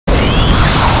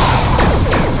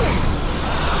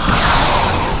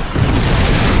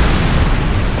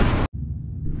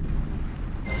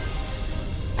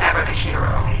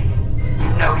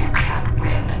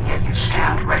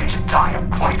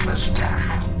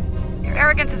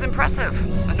arrogance is impressive.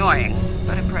 Annoying,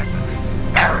 but impressive.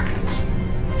 Arrogance?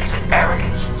 Is it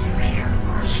arrogance you hear,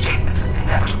 or a statement of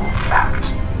inevitable fact?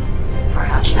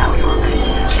 Perhaps now your opinion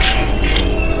has changed.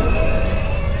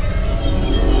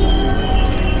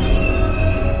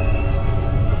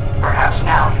 Perhaps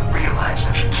now you realize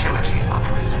the futility of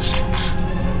resistance.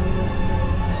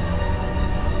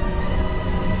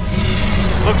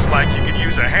 Looks like you could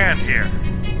use a hand here.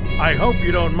 I hope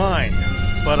you don't mind,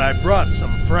 but I brought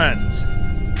some friends.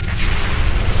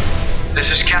 This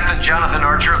is Captain Jonathan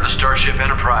Archer of the Starship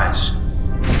Enterprise.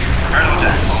 Colonel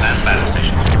Tactical and battle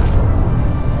stations.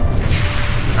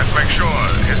 Let's make sure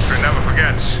history never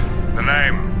forgets the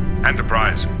name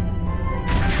Enterprise.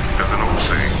 There's an old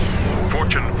saying,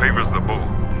 fortune favors the bold.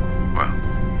 Well,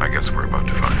 I guess we're about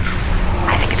to find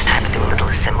out. I think it's time to do a little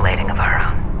assimilating of our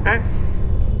own.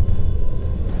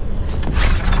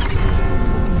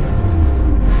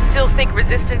 Still think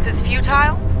resistance is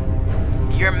futile?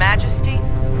 Your Majesty?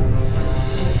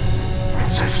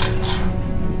 Resistance.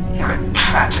 You're a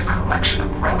tragic collection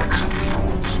of relics and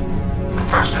fools. The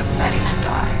first of many to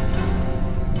die.